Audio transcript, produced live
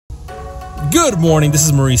Good morning, this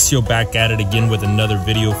is Mauricio back at it again with another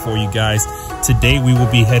video for you guys. Today we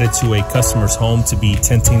will be headed to a customer's home to be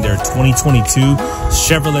tinting their 2022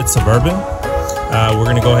 Chevrolet Suburban. We're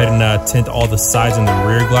gonna go ahead and tint all the sides and the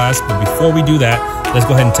rear glass, but before we do that, let's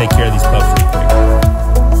go ahead and take care of these pups real quick.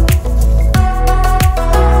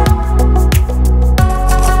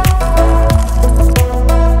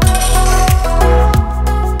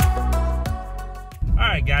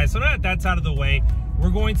 Alright guys, so now that that's out of the way, we're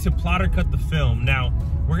going to plotter cut the film. Now,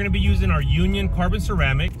 we're gonna be using our Union carbon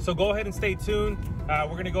ceramic, so go ahead and stay tuned.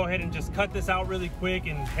 We're gonna go ahead and just cut this out really quick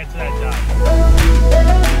and head to that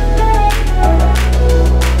job.